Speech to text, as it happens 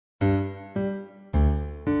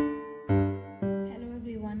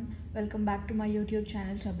welcome back to my YouTube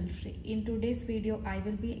channel Trouble Free. In today's video I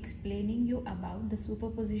will be explaining you about the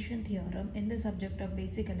superposition theorem in the subject of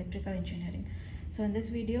basic electrical engineering. So in this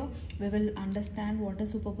video we will understand what is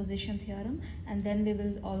superposition theorem, and then we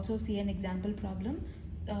will also see an example problem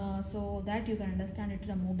so that you can understand it in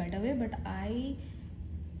a more better way. But I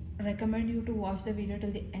recommend you to watch the video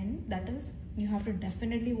till the end. That is, you have to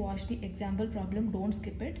definitely watch the example problem. Don't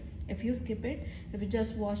skip it. If you skip it, if you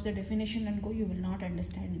just watch the definition and go, you will not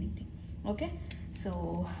understand anything. Okay,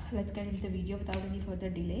 so let's get into the video without any further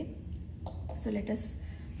delay. So let us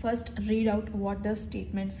first read out what the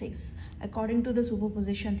statement says. According to the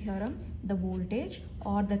superposition theorem, the voltage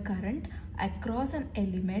or the current across an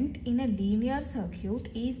element in a linear circuit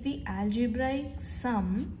is the algebraic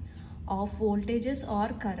sum of voltages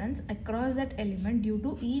or currents across that element due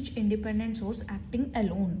to each independent source acting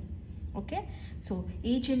alone. Okay, so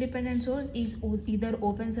each independent source is either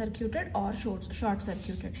open circuited or short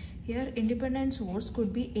circuited. Here independent source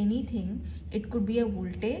could be anything. It could be a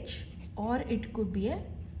voltage or it could be a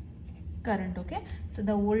current. Okay, so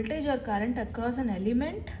the voltage or current across an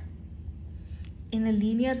element in a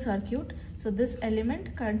linear circuit. So this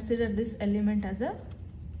element, consider this element as a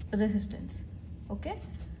resistance. Okay,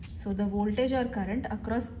 so the voltage or current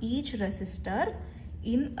across each resistor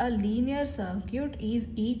in a linear circuit is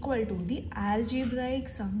equal to the algebraic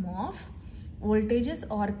sum of voltages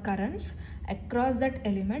or currents across that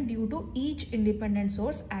element due to each independent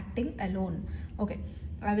source acting alone. Okay,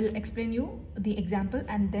 I will explain you the example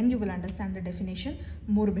and then you will understand the definition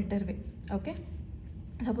more better way. Okay,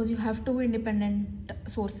 suppose you have two independent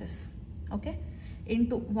sources. Okay,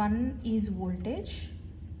 into one is voltage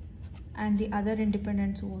and the other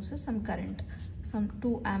independent source is some current, some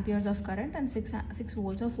 2 amperes of current and 6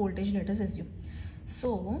 volts of voltage, let us assume.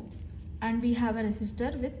 So, and we have a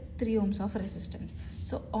resistor with 3 ohms of resistance.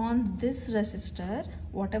 So on this resistor,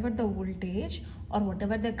 whatever the voltage or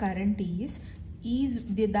whatever the current is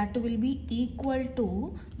that will be equal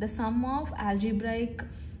to the sum of the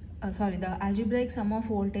algebraic sum of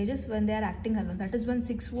voltages when they are acting alone. That is, when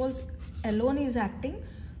 6 volts alone is acting,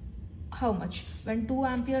 how much? When 2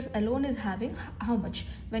 amperes alone is having, how much?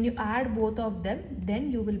 When you add both of them,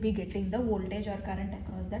 then you will be getting the voltage or current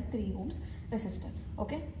across that 3 ohms resistor.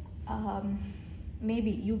 Okay,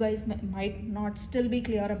 maybe you guys might not still be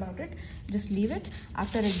clear about it. Just leave it.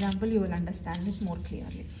 After example you will understand it more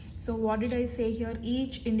clearly. So what did I say here?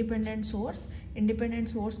 Each independent source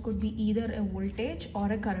could be either a voltage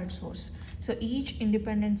or a current source. So each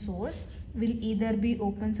independent source will either be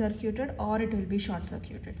open circuited or it will be short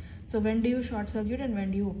circuited. So when do you short circuit and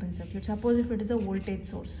when do you open circuit? Suppose if it is a voltage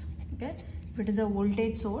source. Okay, if it is a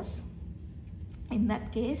voltage source, in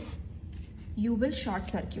that case you will short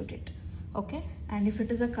circuit it. Okay, and if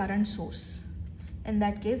it is a current source, in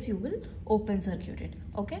that case you will open circuit it.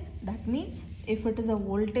 Okay, that means if it is a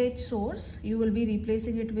voltage source, you will be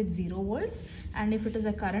replacing it with 0 volts, and if it is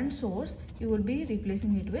a current source, you will be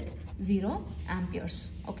replacing it with 0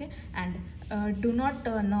 amperes. Okay, and do not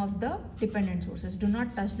turn off the dependent sources. Do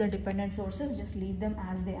not touch the dependent sources, just leave them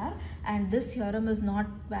as they are. And this theorem is not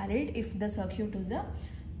valid if the circuit is a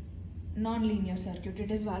non-linear circuit.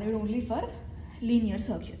 It is valid only for linear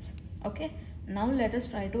circuits. Okay, now let us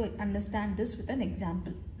try to understand this with an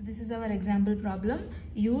example. This is our example problem.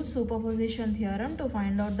 Use superposition theorem to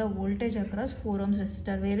find out the voltage across 4 ohms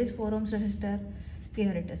resistor. Where is 4 ohms resistor?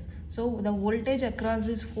 Here it is. So the voltage across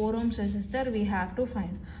this 4 ohms resistor we have to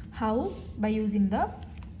find. How? By using the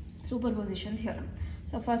superposition theorem.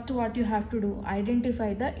 So first what you have to do,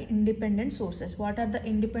 identify the independent sources. What are the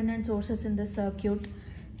independent sources in the circuit?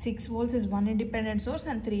 6 volts is one independent source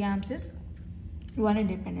and 3 amps is one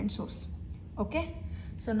independent source. Okay,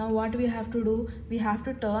 so now what we have to do, we have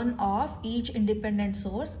to turn off each independent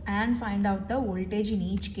source and find out the voltage in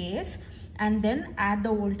each case, and then add the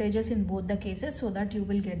voltages in both the cases so that you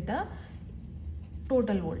will get the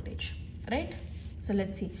total voltage, right? So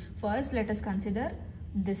let's see. First let us consider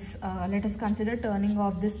this, turning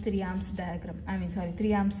off this 3 amps diagram,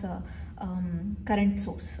 3 amps current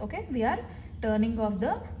source. Okay, we are turning off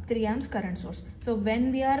the 3 amps current source. So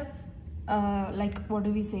when we are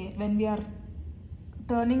when we are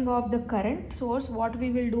turning off the current source, what we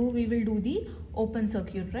will do the open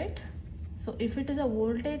circuit, right? So if it is a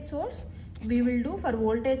voltage source, we will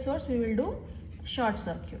do short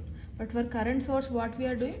circuit. But for current source, what we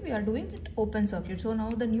are doing it open circuit. So now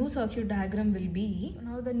the new circuit diagram will be,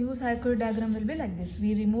 like this.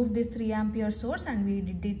 We remove this 3 ampere source and we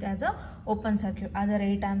did it as a open circuit. Other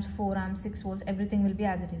 8 amps, 4 amps, 6 volts, everything will be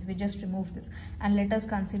as it is. We just remove this and let us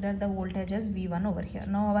consider the voltage as V1 over here.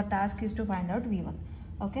 Now our task is to find out V1.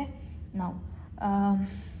 Okay, now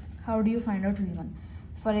how do you find out V1?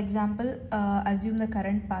 For example, assume the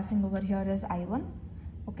current passing over here is I1,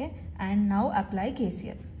 okay, and now apply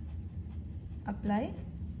KCL. Apply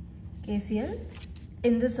KCL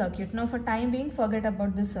in this circuit. Now for time being, forget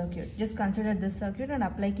about this circuit. Just consider this circuit and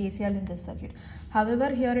apply KCL in this circuit.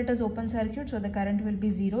 However, here it is open circuit, so the current will be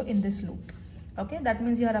 0 in this loop. Okay, that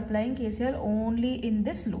means you are applying KCL only in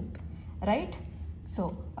this loop, right?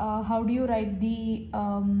 So how do you write the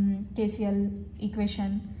KCL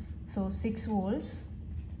equation? So 6 volts.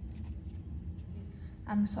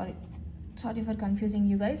 I'm sorry for confusing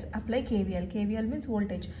you guys. Apply KVL. KVL means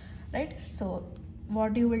voltage, right? So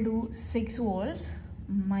what you will do, 6 volts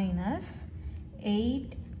minus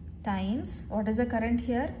 8 times, what is the current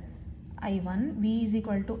here? I1. V is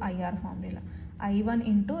equal to IR formula. I1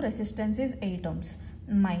 into resistance is 8 ohms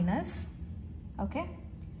minus, okay,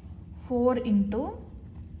 4 into,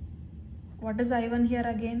 what is I1 here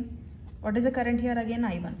again? What is the current here again?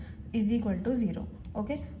 I1 is equal to 0.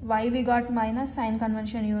 Okay, why we got minus? Sign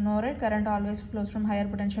convention, you know, right? Current always flows from higher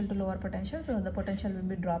potential to lower potential, so the potential will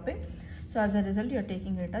be dropping. So as a result, you are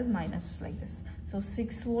taking it as minus like this. So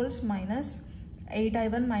 6 volts minus 8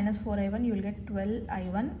 I1 minus 4 I1, you will get 12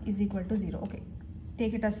 I1 is equal to 0. Okay,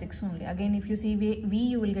 take it as 6 only. Again, if you see V,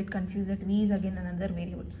 you will get confused that V is again another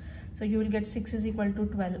variable. So you will get 6 is equal to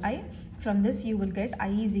 12I. From this, you will get I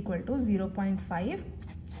is equal to 0.5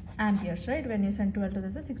 amperes, right? When you send 12 to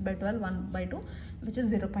this is 6 by 12, 1 by 2, which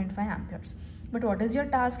is 0.5 amperes. But what is your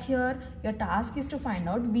task here? Your task is to find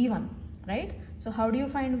out V1, right? So how do you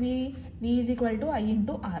find V? V is equal to I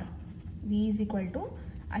into R. V is equal to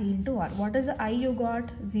I into R. What is the I you got?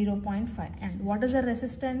 0.5. And what is the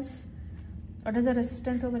resistance? What is the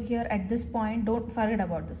resistance over here at this point? Don't forget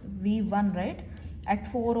about this. V1, right? At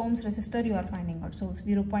 4 ohms resistor you are finding out. So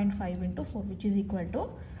 0.5 into 4, which is equal to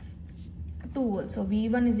 2 volts. So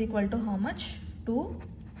V1 is equal to how much? 2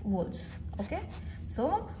 volts. Okay.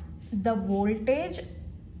 So the voltage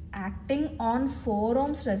acting on 4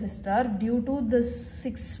 ohms resistor due to this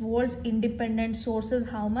 6 volts independent source is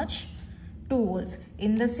how much? 2 volts.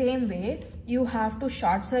 In the same way, you have to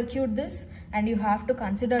short circuit this and you have to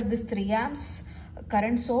consider this 3 amps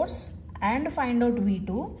current source and find out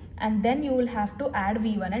V2, and then you will have to add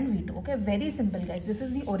V1 and V2. Okay, very simple guys. This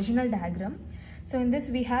is the original diagram. So in this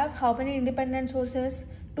we have how many independent sources?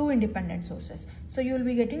 2 independent sources. So you will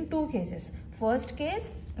be getting 2 cases. First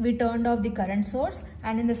case, we turned off the current source,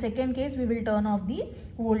 and in the second case we will turn off the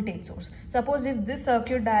voltage source. Suppose if this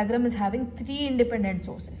circuit diagram is having 3 independent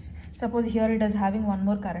sources, suppose here it is having 1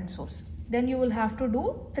 more current source, then you will have to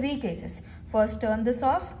do 3 cases. First turn this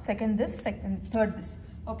off, second this, third this.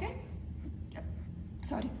 Okay,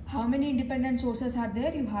 sorry, how many independent sources are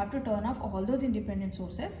there? You have to turn off all those independent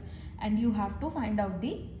sources and you have to find out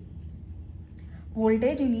the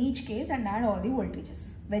voltage in each case and add all the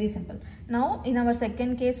voltages. Very simple. Now in our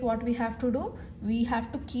second case, what we have to do, we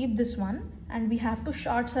have to keep this one and we have to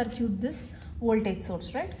short circuit this voltage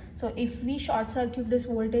source, right? So if we short circuit this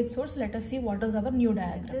voltage source, let us see what is our new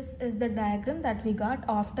diagram. This is the diagram that we got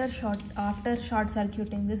after short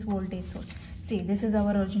circuiting this voltage source. See, this is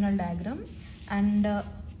our original diagram, and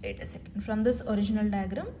wait a second, from this original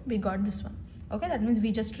diagram we got this one. Okay, that means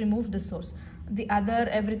we just removed this source. The other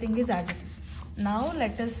everything is as it is. Now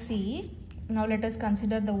let us see, now let us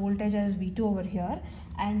consider the voltage as V2 over here,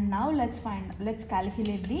 and now let's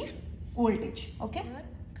calculate the voltage. Okay,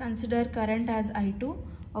 consider current as I2.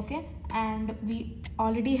 Okay, and we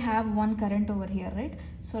already have one current over here, right?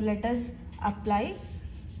 So let us apply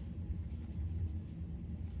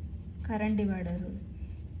current divider rule.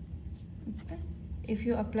 Okay, if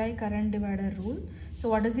you apply current divider rule, so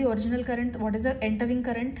what is the original current? What is the entering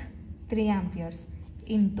current? 3 amperes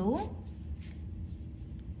into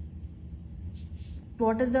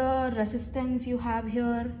what is the resistance you have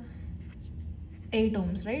here? 8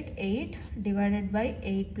 ohms, right? 8 divided by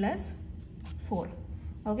 8 plus 4.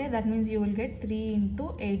 Okay, that means you will get 3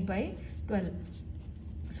 into 8 by 12.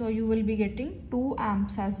 So you will be getting 2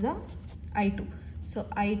 amps as the I2. So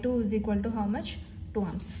I2 is equal to how much? 2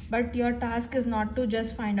 amps. But your task is not to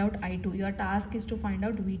just find out I2. Your task is to find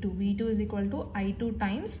out V2. V2 is equal to I2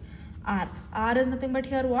 times R. R is nothing but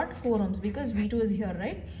here what? 4 ohms, because V2 is here,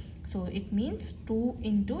 right? So it means 2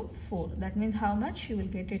 into 4. That means how much? You will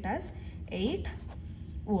get it as 8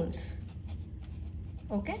 volts.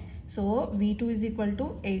 Okay, so V2 is equal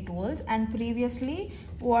to 8 volts. And previously,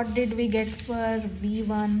 what did we get for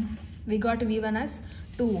V1? We got V1 as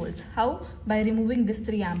 2 volts. How? By removing this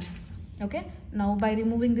 3 amps. Okay, now by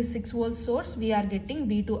removing this 6 volts source, we are getting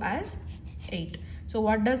V2 as 8. So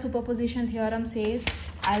what does superposition theorem says?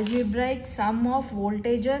 Algebraic sum of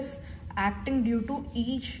voltages acting due to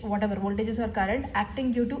each, whatever voltages or current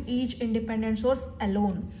acting due to each independent source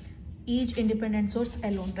alone,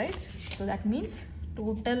 right? So that means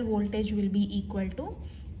total voltage will be equal to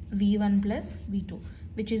V1 plus V2,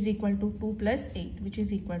 which is equal to 2 plus 8, which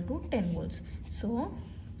is equal to 10 volts. So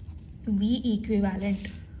V equivalent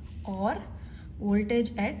or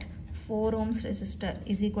voltage at 4 ohms resistor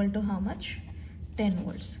is equal to how much? 10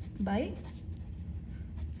 volts by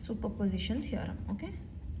superposition theorem. Okay,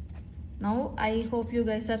 now I hope you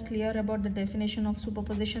guys are clear about the definition of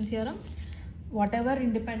superposition theorem. Whatever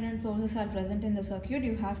independent sources are present in the circuit,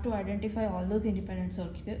 you have to identify all those independent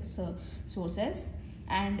sources,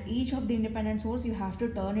 and each of the independent source you have to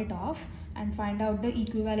turn it off and find out the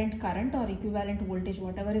equivalent current or equivalent voltage,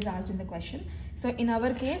 whatever is asked in the question. So in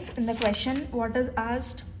our case, in the question, what is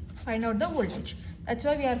asked? Find out the voltage. That's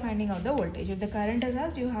why we are finding out the voltage. If the current is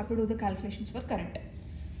asked, you have to do the calculations for current,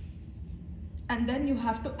 and then you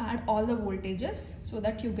have to add all the voltages so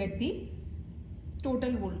that you get the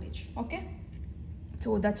total voltage. Okay,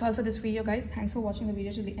 so that's all for this video, guys. Thanks for watching the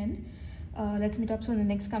video to the end. Let's meet up soon in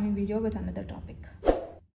the next coming video with another topic.